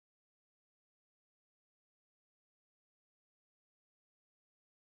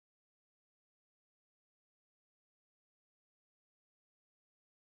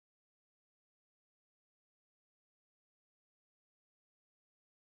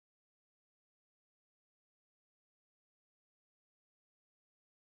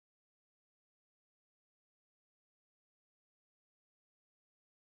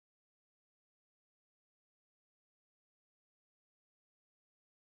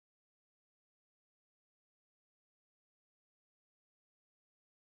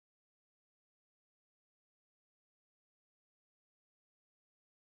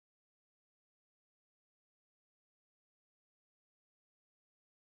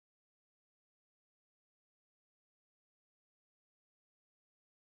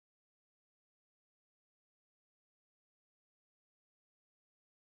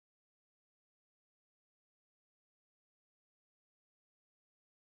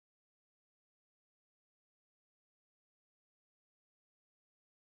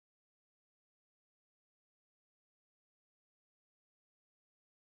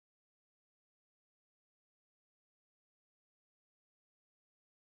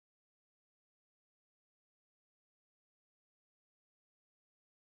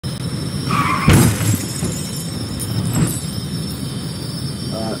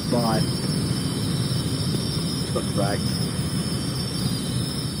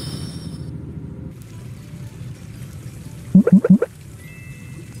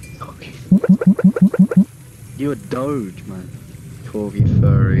Okay. You're a Doge, man. Corgi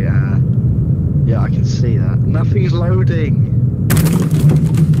furry, yeah, I can see that. Nothing's loading!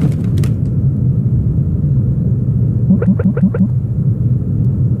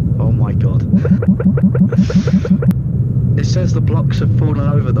 Oh my god. It says the blocks have fallen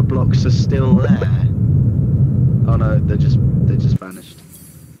over, the blocks are still there. Oh no, they just vanished.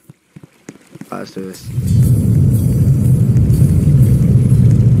 Alright, let's do this.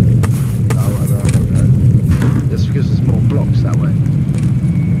 Oh, no. That's because there's more blocks that way.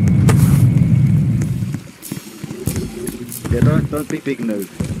 Yeah, don't be big noob.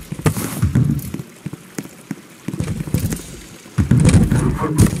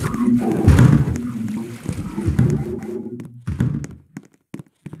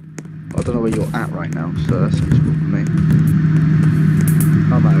 I don't know where you're at right now, so that's useful for me.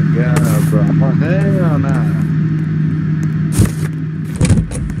 Oh my god, bro. Oh hell no.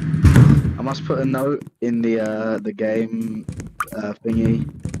 I must put a note in the game thingy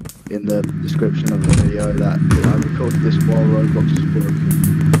in the description of the video that I recorded this while Roblox is broken.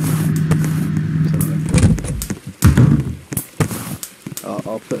 So,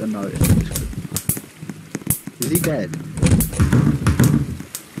 I'll put a note in the description. Is he dead?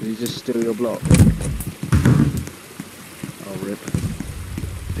 Did he just steal your block? Oh, rip.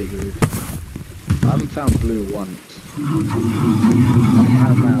 Big roof. I haven't found blue once. I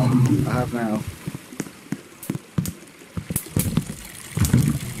have now.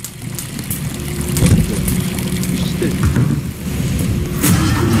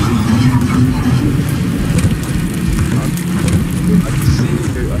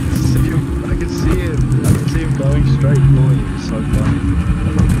 I can see him going straight for you. It's so funny.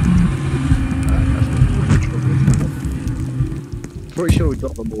 Pretty sure we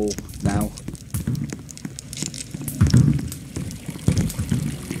got them all now.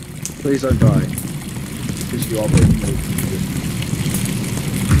 Please don't die, because you are big moves.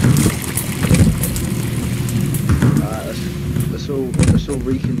 Let's all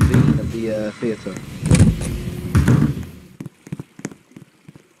reconvene at the theatre.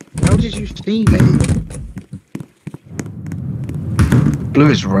 How did you see me? Blue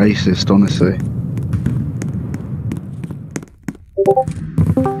is racist, honestly.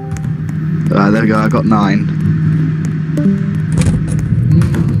 There we go, I got 9.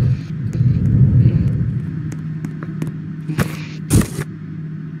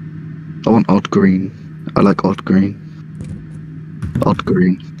 I want odd green. I like odd green. Odd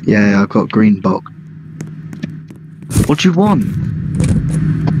green. Yeah, I've got green box. What do you want?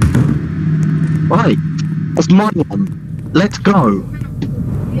 Why? That's my one. Let's go.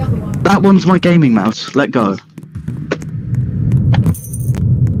 That one's my gaming mouse. Let go.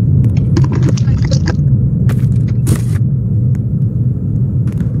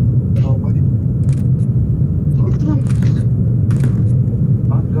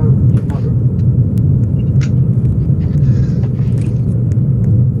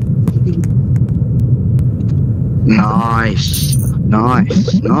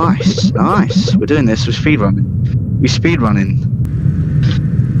 Nice. We're doing this. We're speedrunning.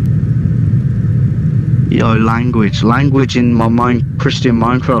 Yo, language in my Christian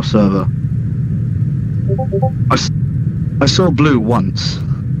Minecraft server. I saw blue once,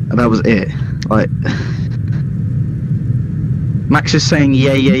 and that was it. Like, Max is saying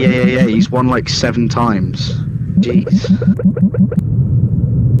yeah. He's won like 7 times. Jeez.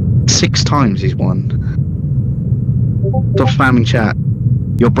 6 times he's won. Stop spamming chat.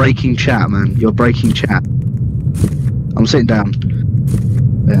 You're breaking chat, man. You're breaking chat. I'm sitting down.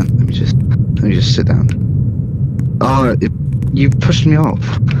 Yeah, let me just sit down. Oh, you pushed me off.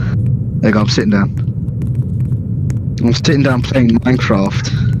 There you go, I'm sitting down. I'm sitting down playing Minecraft.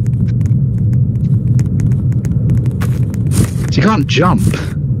 So you can't jump.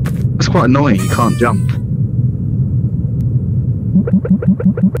 That's quite annoying, you can't jump.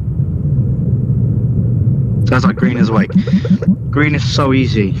 Sounds like green is awake. Green is so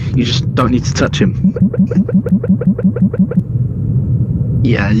easy, you just don't need to touch him.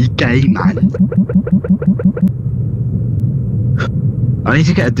 Yeah, you gay, man. I need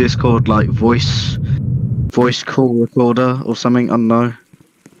to get a Discord, like, voice call recorder or something, I don't know.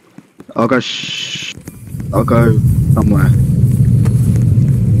 I'll go somewhere.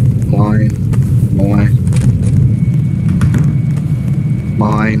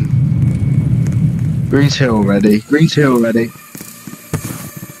 Mine. Green's here already.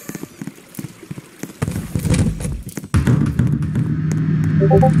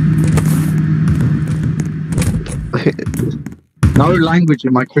 No language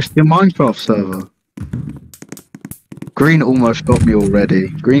in my Christian Minecraft server. Green almost got me already.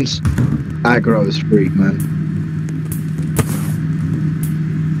 Green's aggro as freak, man.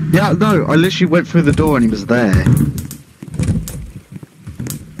 Yeah, no, I literally went through the door and he was there.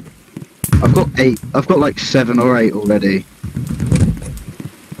 I've got 8. I've got like 7 or 8 already.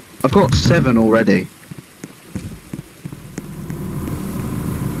 I've got 7 already.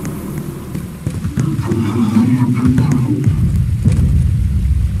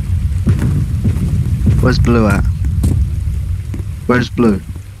 Where's Blue at? Where's Blue?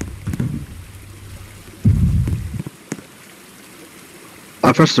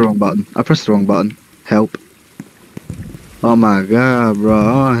 I pressed the wrong button. I pressed the wrong button. Help. Oh my god, bro.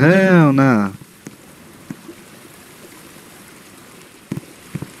 Oh hell nah.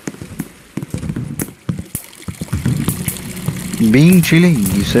 Being chilling.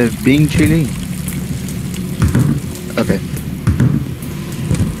 You said being chilling. Okay.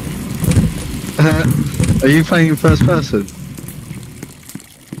 Are you playing first person?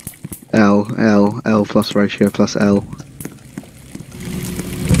 L plus ratio plus L.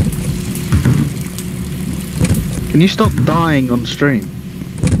 Can you stop dying on stream?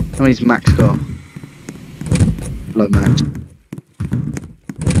 How many's Max got? Hello, Max.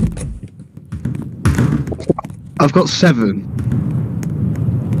 I've got 7.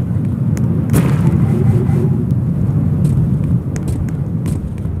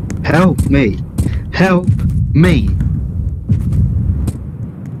 Help me. Help me.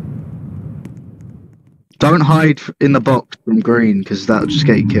 Don't hide in the box from Green, because that'll just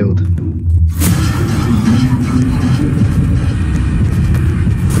get you killed.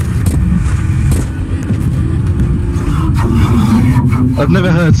 I've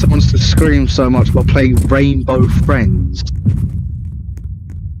never heard someone scream so much while playing Rainbow Friends.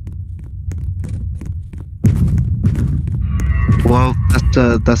 Well,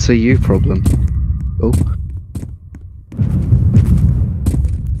 that's a you problem. Oh.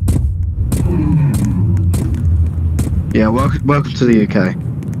 Yeah, welcome to the UK.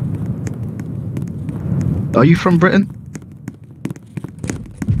 Are you from Britain?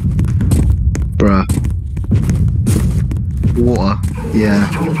 Bruh. Water. Yeah.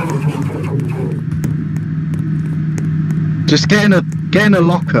 Just get in a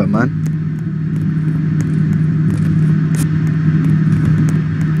locker, man.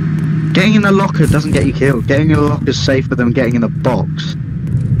 Getting in a locker doesn't get you killed. Getting in a locker is safer than getting in a box.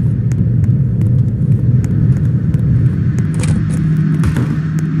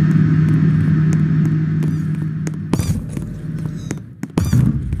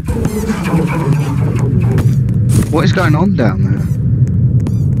 What is going on down there?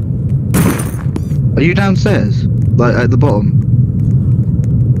 Are you downstairs? Like at the bottom?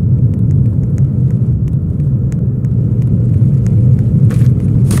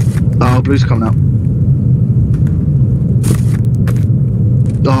 Oh, Blue's coming up.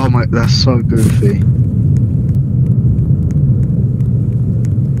 Oh my, that's so goofy.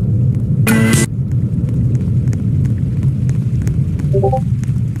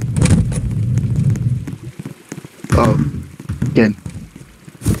 Oh, again.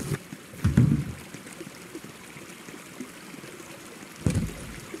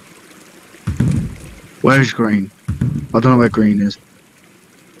 Where's Green? I don't know where Green is.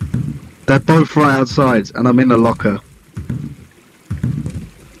 They're both right outside, and I'm in the locker.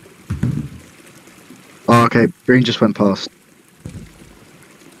 Oh, okay, Green just went past.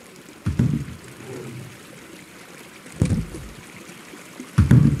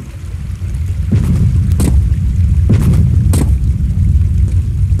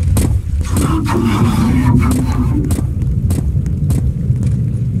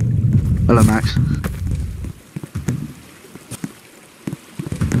 Hello, Max.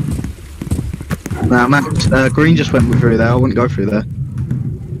 Nah, Max, Green just went through there. I wouldn't go through there.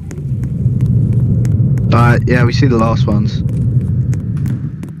 Alright, yeah, we see the last ones.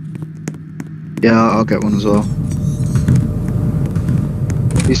 Yeah, I'll get one as well.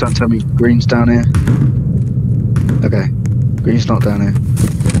 Please don't tell me Green's down here. Okay, Green's not down here.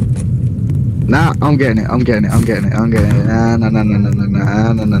 Nah, I'm getting it, I'm getting it, I'm getting it, I'm getting it. Nah,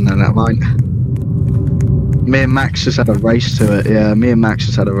 mine. Me and Max just had a race to it, yeah, me and Max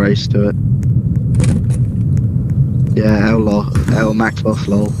just had a race to it. Yeah, L Max lost,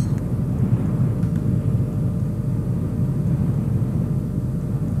 lol.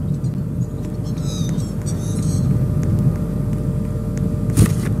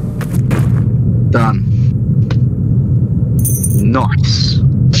 Done. Nice.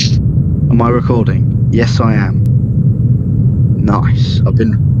 Am I recording? Yes, I am. Nice. I've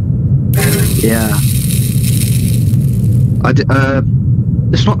been. Yeah.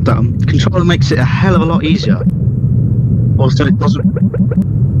 It's not dumb. Controller makes it a hell of a lot easier. Well, so it doesn't.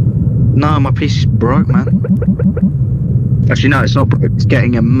 No, my PC broke, man. Actually, no, it's not broke. It's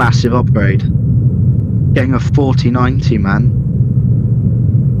getting a massive upgrade. Getting a 4090, man.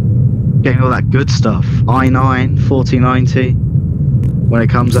 Getting all that good stuff. i9 4090. When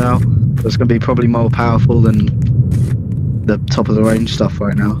it comes out, it's going to be probably more powerful than the top of the range stuff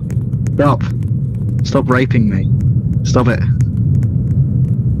right now. Stop raping me. Stop it.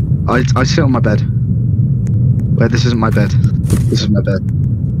 I sit on my bed. Wait, this isn't my bed. This is my bed.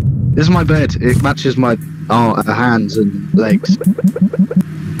 This is my bed. It matches my hands and legs.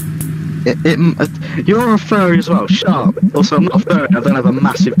 You're a furry as well. Shut up. Also, I'm not a furry. I don't have a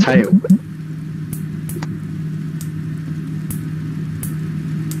massive tail.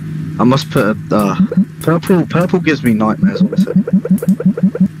 I must put a purple gives me nightmares, honestly.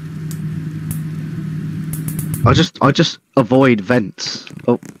 I just avoid vents.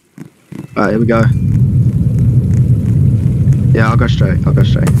 Oh, right, here we go. Yeah, I'll go straight.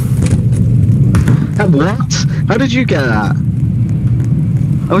 What? How did you get that?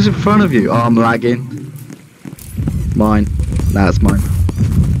 I was in front of you. Oh, I'm lagging. Mine. Nah, it's mine.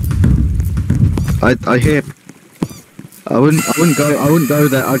 I hear. I wouldn't go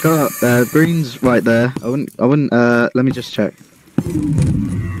there. I go up there. Green's right there. I wouldn't. Let me just check.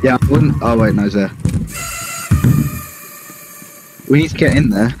 Yeah, I wouldn't. Oh wait, no, it's there. We need to get in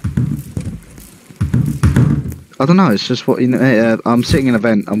there. I don't know. It's just what you know. I'm sitting in a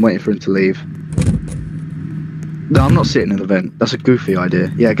vent. I'm waiting for him to leave. No, I'm not sitting in the vent. That's a goofy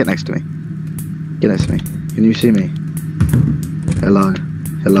idea. Yeah, get next to me. Get next to me. Can you see me? Hello.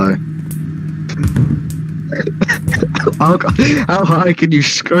 Hello. Oh God. How high can you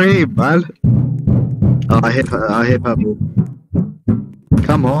scream, man? Oh, I hear purple.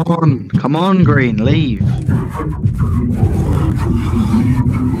 Come on, Green, leave.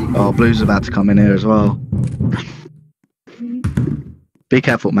 Oh, Blue's about to come in here as well. Be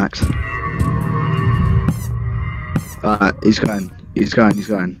careful, Max. Alright, he's going.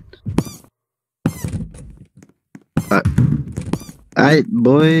 Hey,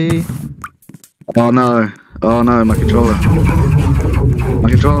 boy. Oh no, my controller.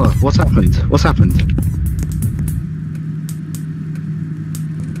 What's happened?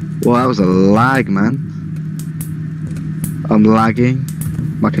 Well, that was a lag, man. I'm lagging.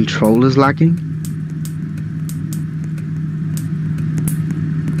 My controller's lagging.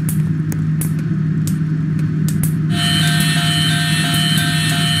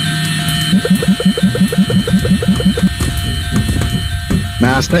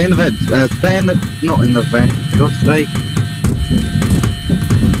 Nah, stay in the vent. Not in the vent. For God's sake.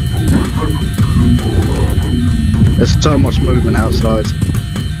 There's so much movement outside.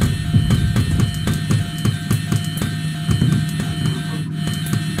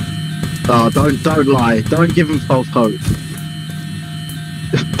 Oh, don't lie. Don't give him false hope.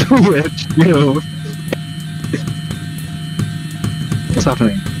 We're chill. What's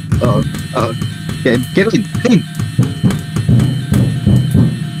happening? Oh, get in.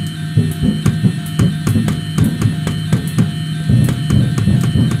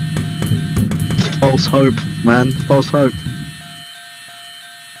 False hope, man. False hope.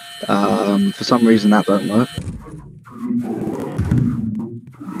 For some reason that don't work.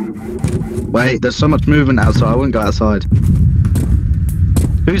 Wait, there's so much movement outside. I wouldn't go outside.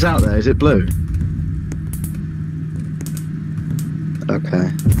 Who's out there? Is it Blue?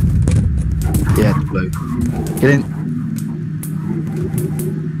 Okay. Yeah, it's Blue. Get in.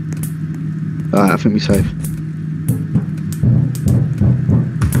 Alright, I think we're safe.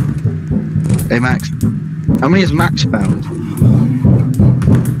 Hey, Max. How many has Max found?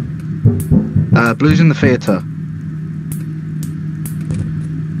 Blue's in the theatre.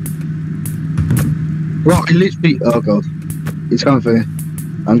 Right, he literally. Oh god. He's coming for you.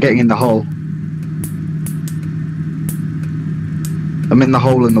 I'm getting in the hole. I'm in the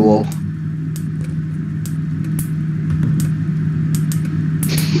hole in the wall.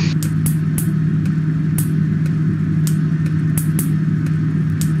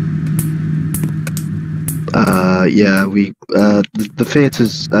 Yeah, the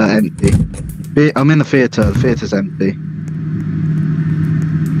theatre's empty. I'm in the theatre. The theatre's empty.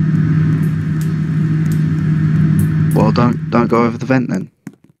 Well, don't go over the vent then.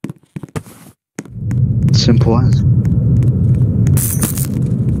 Simple as.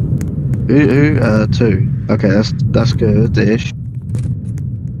 Who? 2. Okay, that's good-ish.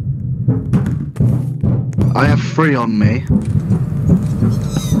 I have 3 on me.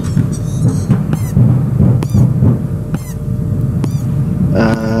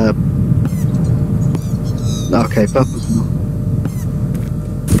 Okay, purple's not.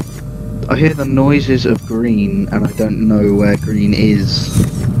 I hear the noises of green, and I don't know where green is.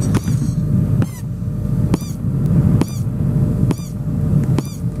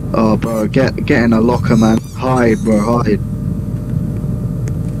 Oh, bro, get in a locker, man. Hide, bro, hide.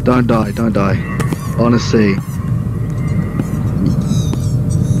 Don't die, don't die. Honestly.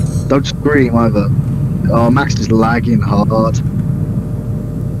 Don't scream either. Oh, Max is lagging hard.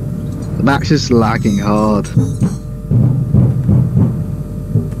 Max is lagging hard.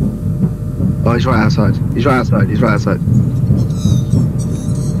 Oh, he's right outside. He's right outside. He's right outside.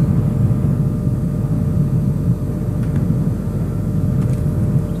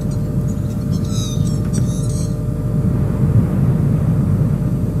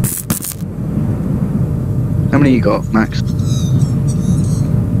 How many you got, Max?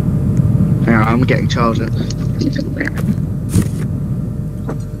 Hang on, I'm getting charged.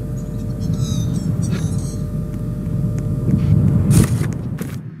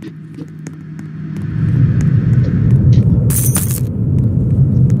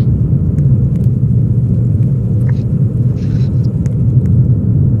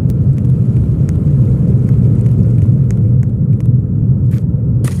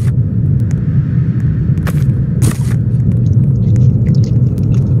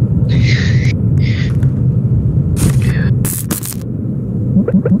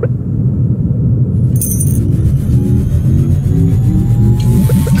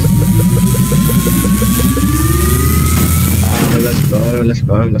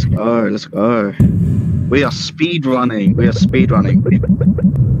 Let's go. We are speed running.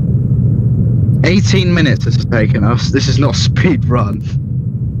 18 minutes this has taken us. This is not speed run.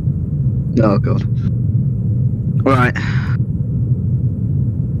 Oh god. Right.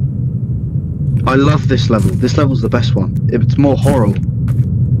 I love this level. This level's the best one. It's more horror.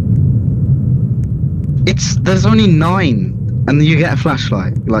 There's only 9 and you get a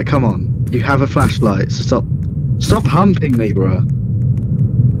flashlight. Like, come on. You have a flashlight, so stop humping me, bro.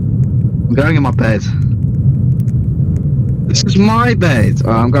 I'm going in my bed. This is my bed.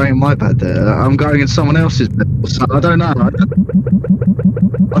 Oh, I'm going in my bed there. I'm going in someone else's bed. I don't know.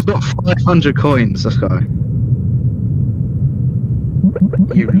 I've got 500 coins. Let's go.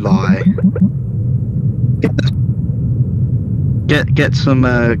 You lie. Get some.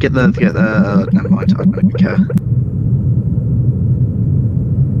 Get the. Never mind. I don't even care.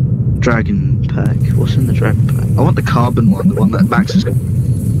 Dragon pack. What's in the dragon pack? I want the carbon one. The one that Max has got.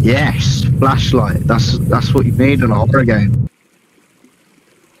 Yes, flashlight. That's what you need in a horror game.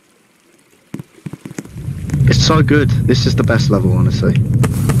 It's so good. This is the best level, honestly.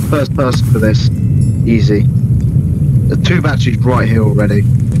 First person for this, easy. There's 2 batteries right here already.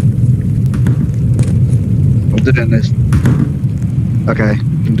 I'm doing this. Okay,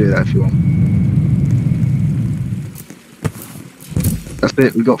 you can do that if you want. That's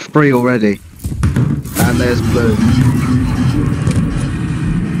it. We've got 3 already, and there's blue.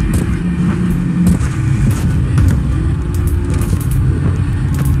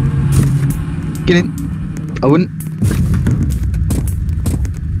 Get in. I wouldn't.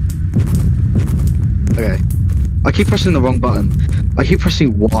 Okay. I keep pressing the wrong button. I keep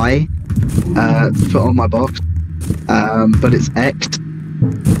pressing Y to put on my box, but it's X.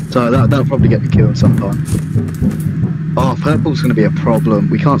 So that'll probably get me killed sometime. Oh, purple's going to be a problem.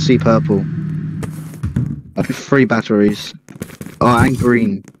 We can't see purple. I have 3 batteries. Oh, and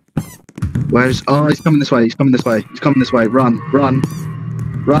green. Where's? Oh, he's coming this way. He's coming this way. He's coming this way. Run, run.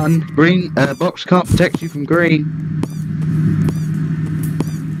 Run, green, box can't protect you from green.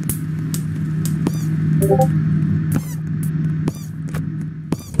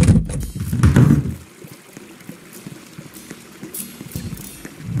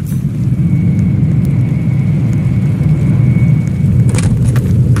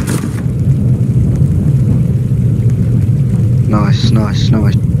 Nice.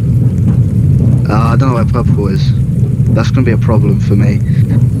 I don't know where purple is. That's going to be a problem for me.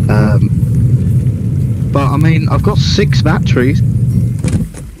 But I mean, I've got 6 batteries.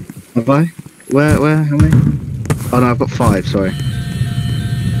 Have I? Where? How many? Oh no, I've got 5. Sorry.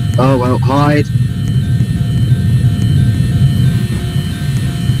 Oh well, hide.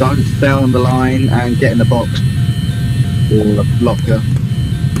 Don't stay on the line and get in the box or the locker.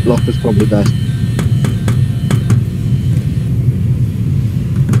 Locker's probably best.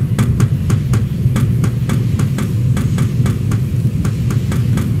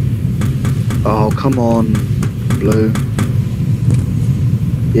 Oh, come on, blue.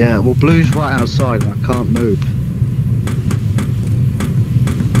 Yeah, well, blue's right outside and I can't move.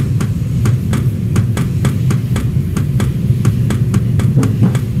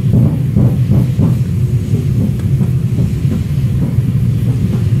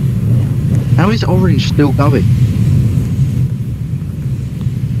 How is orange still going?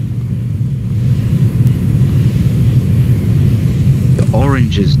 The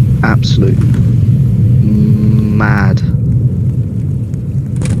orange is absolute mad.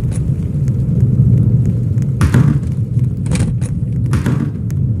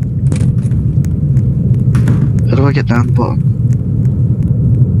 How do I get down the bottom?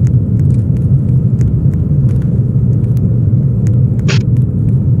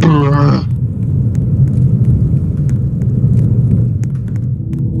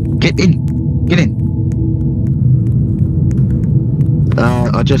 Get in! Get in!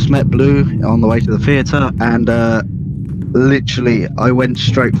 I just met Blue on the way to the theatre, and literally I went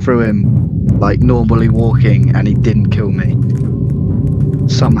straight through him like normally walking, and he didn't kill me.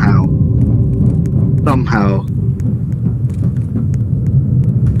 Somehow.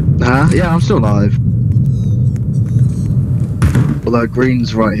 Huh? Yeah, I'm still alive. Although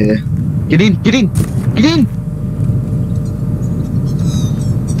green's right here. Get in! Get in! Get in!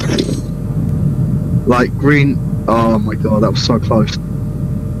 Like green. Oh my god, that was so close.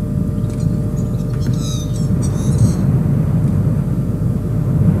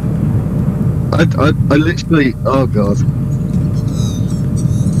 I literally. Oh god.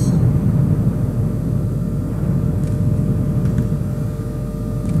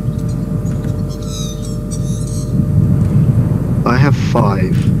 I have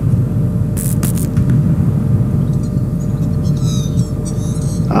 5.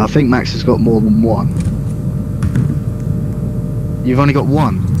 I think Max has got more than 1. You've only got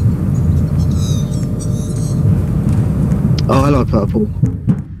 1. Oh, hello, Purple.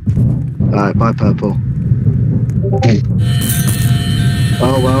 Alright, bye, Purple.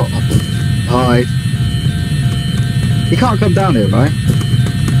 Oh, well. Hi. You can't come down here, right?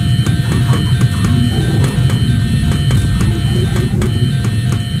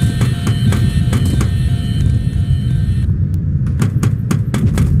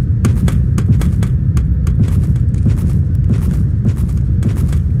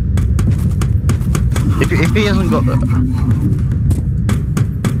 If he hasn't got the...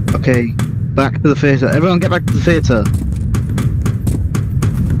 Okay, back to the theatre. Everyone get back to the theatre.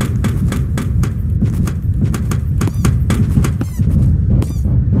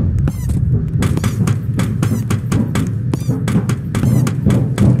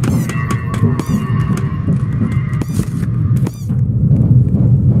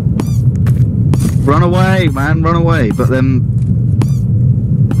 Run away, man, run away. But then...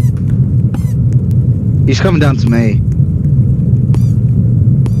 He's coming down to me.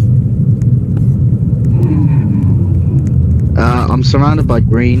 I'm surrounded by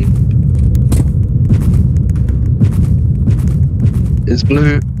green. Is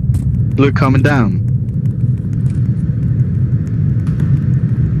blue coming down?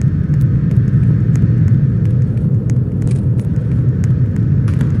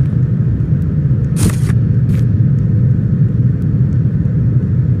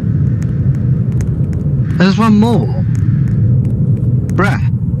 There's one more. Bruh.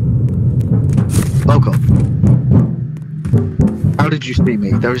 Oh god. How did you see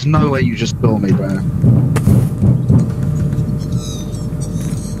me? There is no way you just saw me, bruh.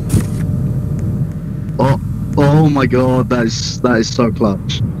 Oh my god, that is so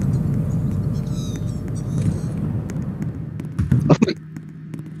clutch.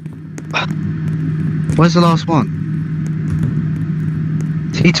 Where's the last one?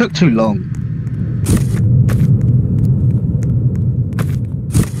 He took too long.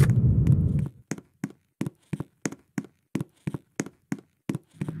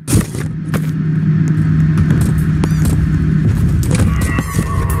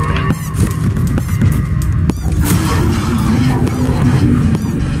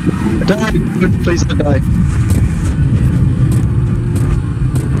 Please don't die.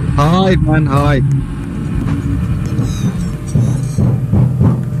 Hide, man, hide.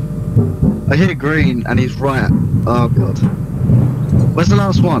 I hit green and he's right. Oh god. Where's the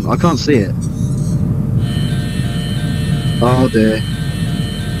last one? I can't see it. Oh dear.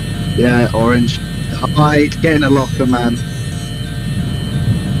 Yeah, orange. Hide. Get in a locker, man.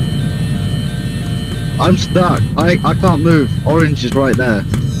 I'm stuck. I can't move. Orange is right there.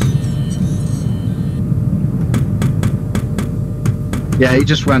 Yeah, he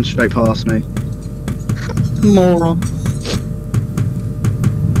just ran straight past me. Moron.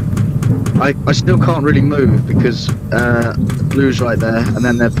 I still can't really move because blue's right there, and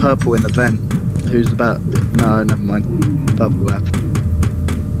then they're purple in the vent. Who's about? No, never mind. Purple left.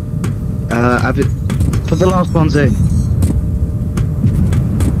 Have it. Put the last ones in.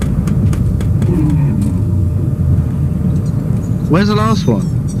 Where's the last one?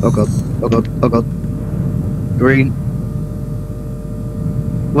 Oh god. Oh god, oh god. Green.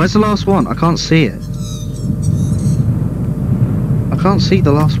 Where's the last one? I can't see it. I can't see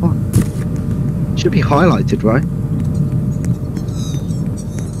the last one. It should be highlighted, right?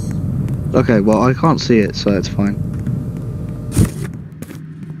 Okay, well I can't see it, so it's fine.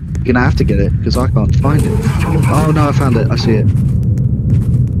 You're gonna have to get it, because I can't find it. Oh no, I found it, I see it.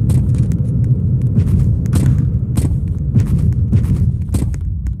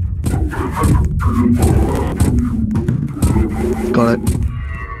 Got it.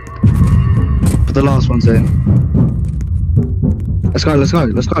 But the last one's in. Let's go, let's go,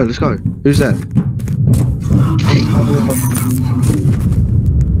 let's go, let's go. Who's there?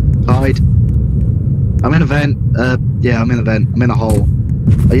 Hide. I'm in a vent. Yeah, I'm in a vent. I'm in a hole.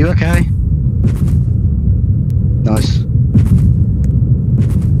 Are you okay? Nice.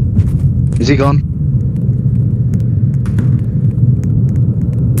 Is he gone?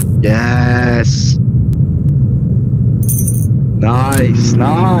 Yes. Nice,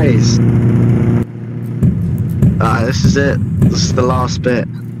 nice. This is it. This is the last bit.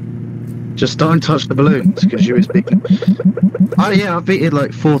 Just don't touch the balloons, because you were speaking. Oh yeah, I've beat it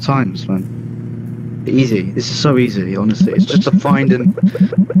like 4 times, man. Easy. This is so easy, honestly. It's just a find and...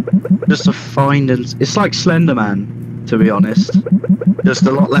 It's like Slender Man, to be honest. Just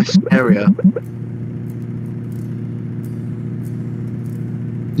a lot less area.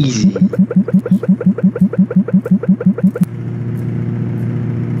 Easy.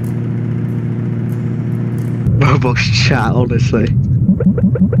 Roblox chat, honestly.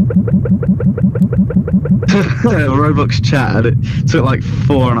 Roblox chat, and it took like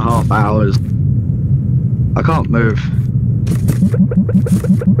 4.5 hours. I can't move.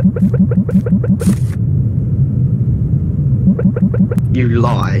 You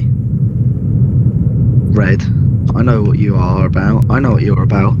lie. Red. I know what you are about. I know what you're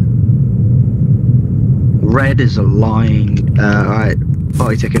about. Red is a lying... alright.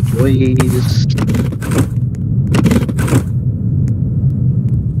 Party ticket, please.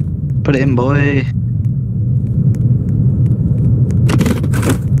 Put it in, boy.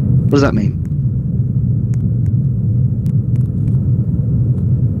 What does that mean?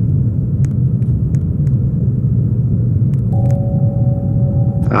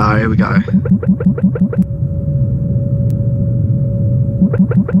 Ah, here we go.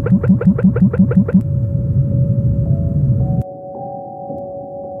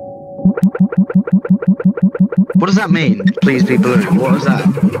 What does that mean? Please be blue. What is that?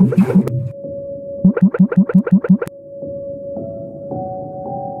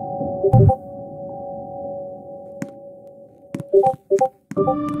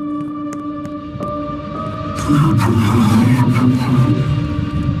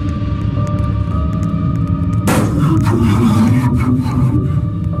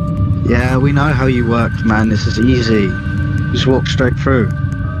 Yeah, we know how you work, man. This is easy. Just walk straight through.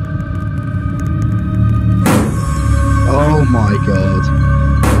 Oh my god.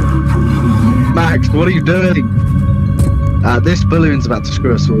 Max, what are you doing? This balloon's about to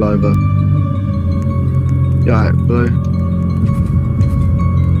screw us all over. Yeah, blue.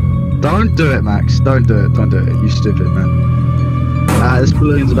 Don't do it, Max. Don't do it. Don't do it. You stupid, man. This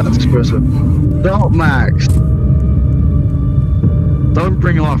balloon's about to screw us over. Stop, Max. Don't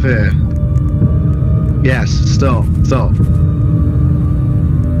bring him up here. Yes, stop. Stop.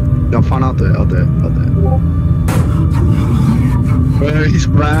 No, fine, I'll do it. I'll do it. I'll do it. Oh, he's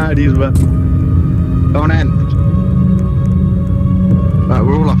bad. He's bad. Go on in. Right,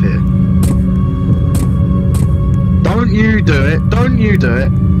 we're all up here. Don't you do it. Don't you do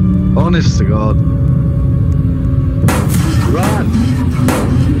it. Honest to God. Run.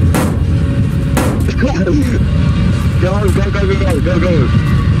 Go, go, go, go, go, go, go.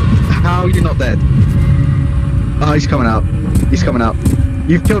 How are you not dead? Oh, he's coming up. He's coming up.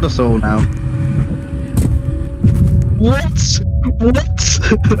 You've killed us all now. What? What?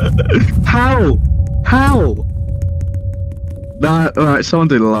 How? How? Nah, alright, someone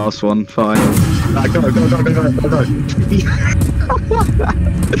do the last one, fine. Nah, go, go, go, go, go, go, go.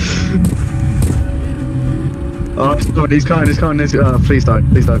 Oh, he's coming, he's coming, he's coming. Oh, please don't,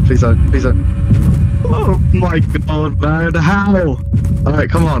 please don't, please don't, please don't. Oh my god, man, how? Alright,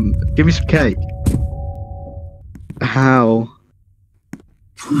 come on, give me some cake. How?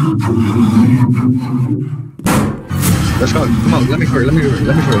 Let's go, come on, let me through, let me through,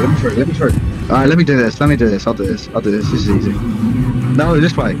 let me through, let me through, let me through. Alright, let me do this, I'll do this, I'll do this, this is easy. No,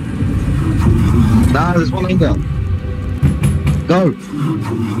 this way. No, there's one longer. Go! There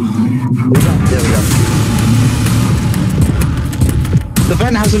we go. The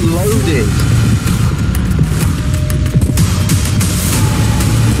vent hasn't loaded.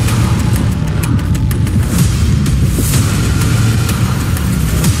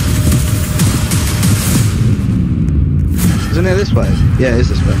 this way. Yeah, it's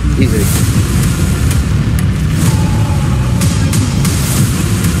this way. Easy.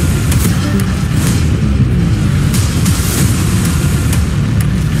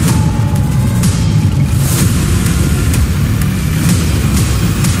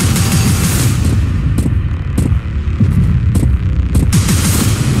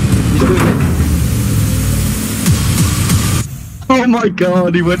 Oh my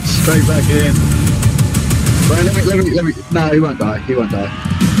god, he went straight back in. Right, let me. No, he won't die. He won't die.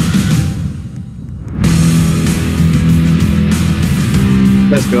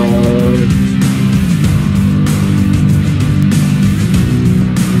 Let's go.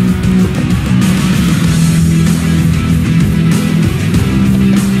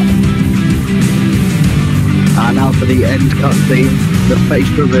 Now for the end cutscene, the face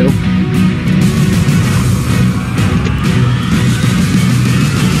reveal.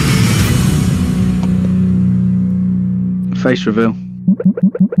 Face reveal.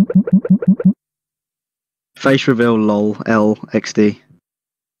 Face reveal lol L XD.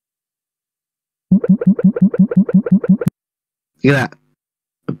 Look at that.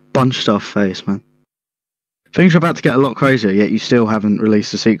 A bunched off face, man. Things are about to get a lot crazier, yet you still haven't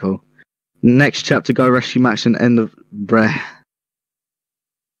released a sequel. Next chapter, go rescue Max and end of Breh.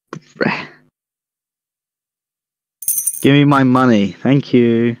 Give me my money. Thank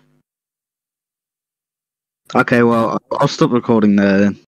you. Okay, well, I'll stop recording there then.